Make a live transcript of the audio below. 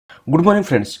Good morning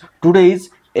friends. Today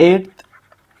is 8th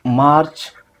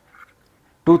March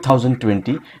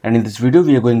 2020 and in this video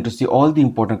we are going to see all the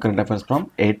important current affairs from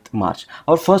 8th March.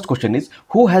 Our first question is,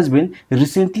 who has been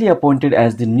recently appointed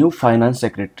as the new Finance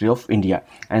Secretary of India?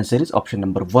 Answer is option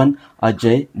number 1,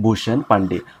 Ajay Bhushan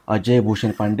Pandey. Ajay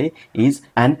Bhushan Pandey is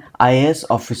an IAS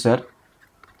officer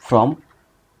from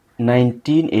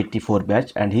 1984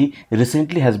 batch and he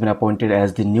recently has been appointed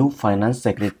as the new Finance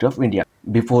Secretary of India.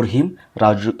 Before him,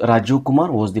 Raju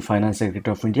Kumar was the Finance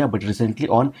Secretary of India, but recently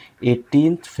on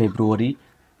 18th February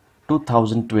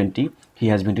 2020 he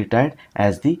has been retired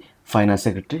as the Finance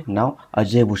Secretary. Now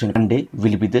Ajay Bhushan Pandey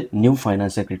will be the new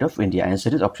Finance Secretary of India.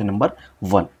 Answer is option number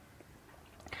 1.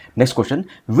 Next question,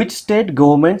 which state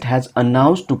government has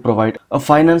announced to provide a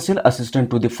financial assistance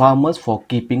to the farmers for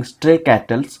keeping stray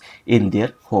cattle in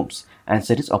their homes?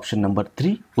 Answer is option number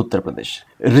 3, Uttar Pradesh.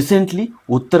 Recently,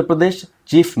 Uttar Pradesh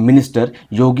Chief Minister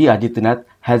Yogi Adityanath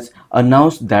has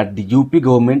announced that the UP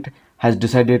government has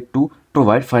decided to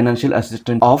provide financial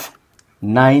assistance of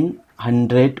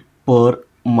 900 per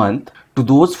month to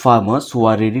those farmers who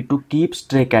are ready to keep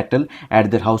stray cattle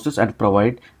at their houses and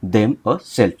provide them a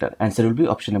shelter. Answer will be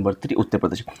option number 3, Uttar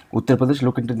Pradesh. Uttar Pradesh,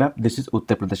 look into the map. This is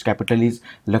Uttar Pradesh. Capital is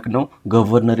Lucknow.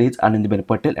 Governor is Anandiben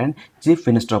Patel and Chief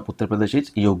Minister of Uttar Pradesh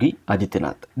is Yogi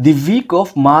Adityanath. The week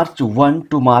of March 1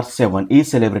 to March 7 is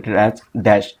celebrated as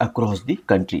dash across the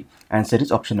country. Answer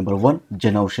is option number 1,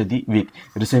 Jan Aushadhi week.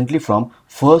 Recently from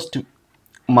 1st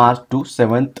March to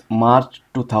 7th March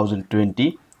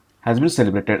 2020 has been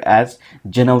celebrated as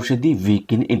Jan Aushadhi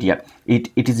week in India.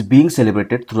 It is being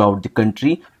celebrated throughout the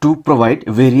country to provide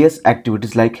various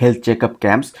activities like health checkup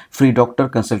camps, free doctor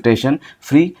consultation,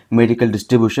 free medical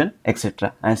distribution,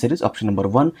 etc. Answer is option number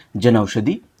 1, Jan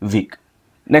Aushadhi week.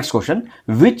 Next question,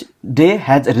 which day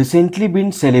has recently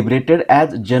been celebrated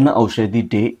as Jan Aushadhi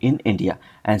Day in India?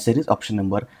 Answer is option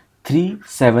number 3,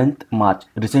 7th March.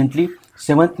 Recently,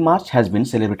 7th March has been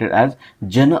celebrated as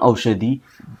Jan Aushadhi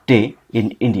Day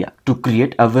in India. To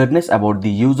create awareness about the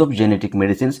use of genetic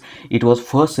medicines, it was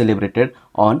first celebrated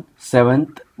on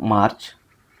 7th March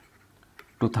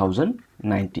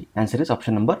 2019. Answer is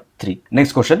option number 3.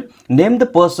 Next question, name the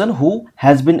person who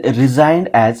has been resigned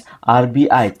as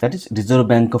RBI, that is Reserve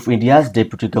Bank of India's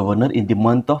Deputy Governor in the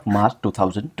month of March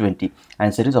 2020.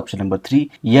 Answer is option number 3,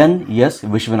 N. S.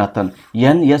 Vishwanathan.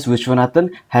 N. S.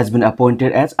 Vishwanathan has been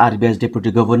appointed as RBI's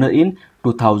Deputy Governor in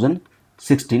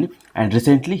 2016 and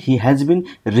recently he has been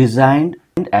resigned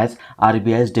as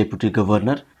RBI's Deputy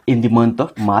Governor in the month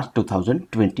of March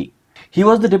 2020. He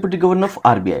was the Deputy Governor of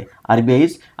RBI.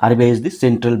 RBI is the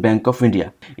Central Bank of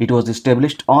India. It was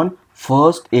established on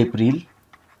 1st April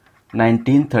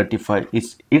 1935.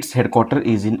 Its headquarters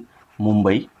is in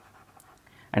Mumbai.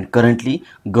 And currently,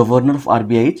 Governor of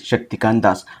RBI is Shaktikant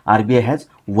Das. RBI has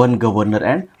 1 governor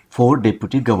and 4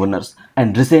 deputy governors.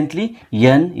 And recently,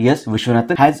 N. S.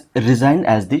 Vishwanathan has resigned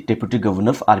as the Deputy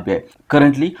Governor of RBI.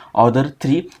 Currently, other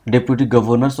 3 deputy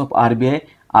governors of RBI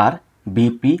are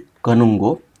B.P.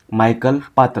 Kanungo, Michael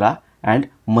Patra and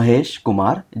Mahesh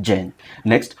Kumar Jain.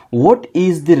 Next, what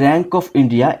is the rank of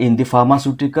India in the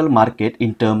pharmaceutical market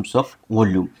in terms of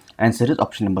volume? Answer is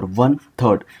option number 1,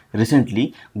 3rd.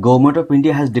 Recently, Government of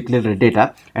India has declared a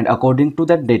data and according to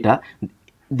that data,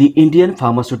 the Indian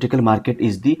pharmaceutical market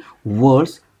is the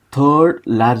world's 3rd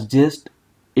largest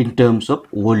in terms of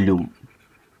volume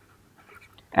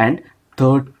and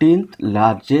 13th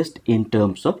largest in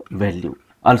terms of value.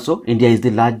 Also, India is the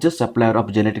largest supplier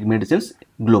of genetic medicines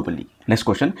globally. Next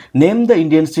question, name the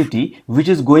Indian city which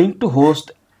is going to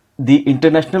host the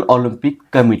International Olympic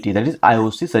Committee, that is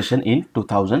IOC session in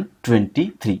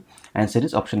 2023. Answer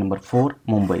is option number 4,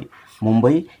 Mumbai.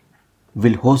 Mumbai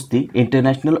will host the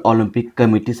International Olympic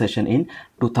Committee session in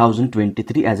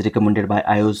 2023 as recommended by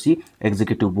IOC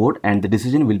Executive Board and the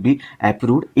decision will be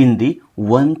approved in the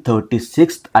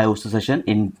 136th IOC session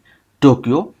in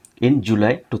Tokyo in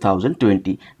July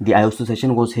 2020. The IOC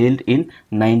session was held in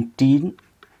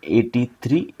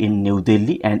 1983 in New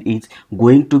Delhi and is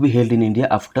going to be held in India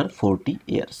after 40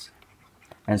 years.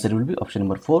 Answer will be option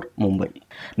number 4, Mumbai.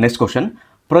 Next question,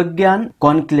 Pragyan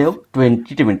Conclave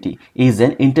 2020 is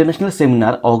an international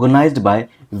seminar organized by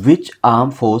which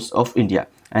armed force of India?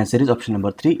 Answer is option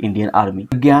number 3, Indian Army.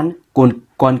 Pragyan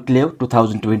Conclave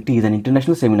 2020 is an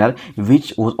international seminar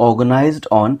which was organized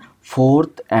on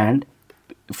 4th and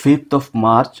 5th of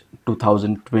March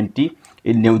 2020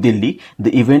 in New Delhi.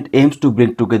 The event aims to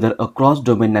bring together across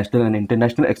domain national and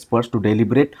international experts to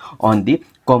deliberate on the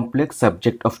complex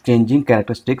subject of changing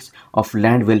characteristics of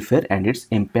land welfare and its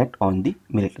impact on the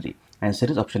military.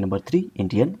 Answer is option number 3,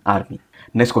 Indian Army.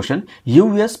 Next question.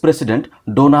 US President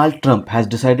Donald Trump has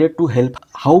decided to help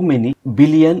how many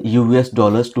billion US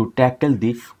dollars to tackle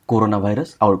the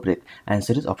coronavirus outbreak?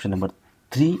 Answer is option number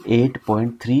 3,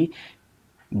 8.3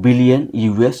 billion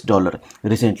US dollar.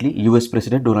 Recently, US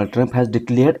President Donald Trump has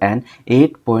declared an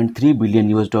 8.3 billion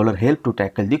US dollar help to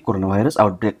tackle the coronavirus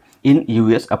outbreak. In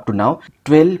US, up to now,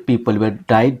 12 people were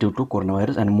died due to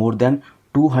coronavirus and more than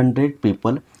 200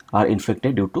 people are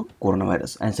infected due to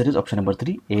coronavirus. Answer is option number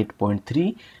 3,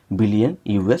 8.3 billion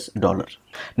US dollar.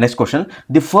 Next question.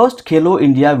 The first Khelo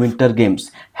India Winter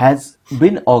Games has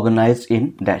been organized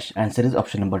in dash. Answer is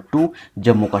option number 2,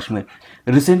 Jammu Kashmir.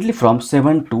 Recently, from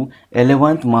 7 to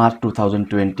 11th March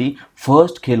 2020,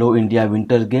 first Khelo India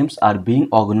Winter Games are being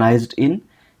organized in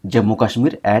Jammu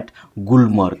Kashmir at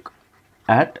Gulmarg.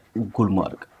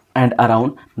 And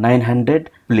around 900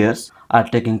 players are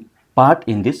taking part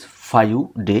in this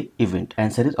 5-day event.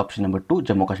 Answer is option number 2,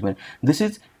 Jammu Kashmir. This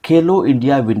is Khelo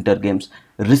India Winter Games.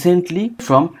 Recently,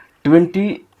 from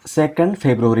 22nd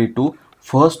February to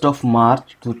 1st of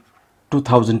March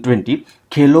 2020,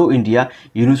 Khelo India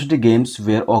University Games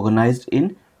were organized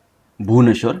in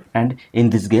Bhubaneswar, and in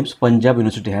these games Punjab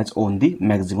University has won the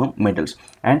maximum medals.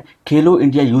 And Khelo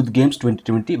India Youth Games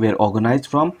 2020 were organized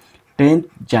from 10th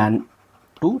Jan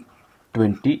to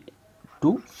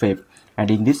 22 Feb. And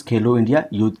in this Khelo India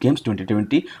Youth Games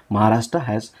 2020, Maharashtra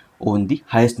has won the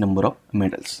highest number of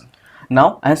medals.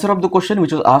 Now, answer of the question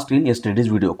which was asked in yesterday's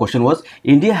video. Question was,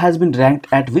 India has been ranked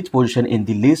at which position in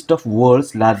the list of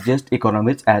world's largest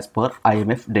economies as per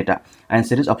IMF data?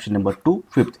 Answer is option number 2,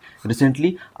 5th.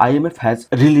 Recently, IMF has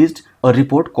released a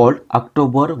report called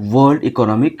October World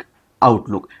Economic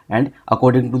Outlook, and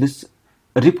according to this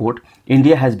report,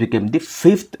 India has become the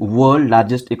 5th world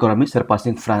largest economy,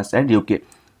 surpassing France and UK.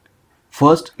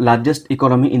 First largest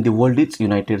economy in the world is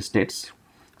United States.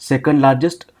 Second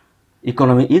largest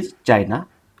economy is China.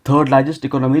 Third largest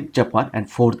economy is Japan, and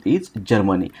fourth is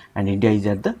Germany. And India is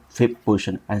at the 5th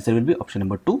position. Answer will be option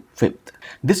number 2, 5th.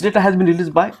 This data has been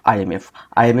released by IMF.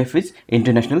 IMF is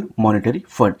International Monetary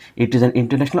Fund. It is an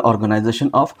international organization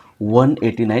of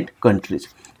 189 countries.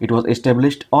 It was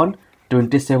established on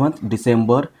 27th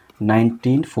December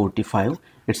 1945.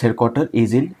 Its headquarters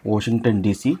is in Washington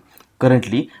DC.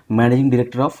 Currently, managing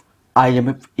director of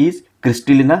IMF is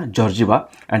Kristalina Georgieva,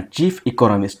 and chief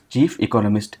economist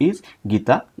is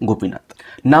Geeta Gopinath.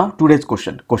 Now, today's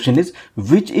question is,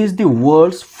 which is the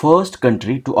world's first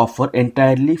country to offer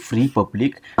entirely free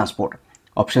public transport?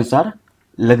 Options are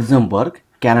Luxembourg,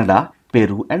 Canada,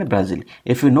 Peru, and Brazil.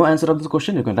 If you know answer of this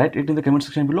question, you can write it in the comment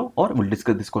section below, or we'll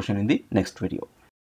discuss this question in the next video.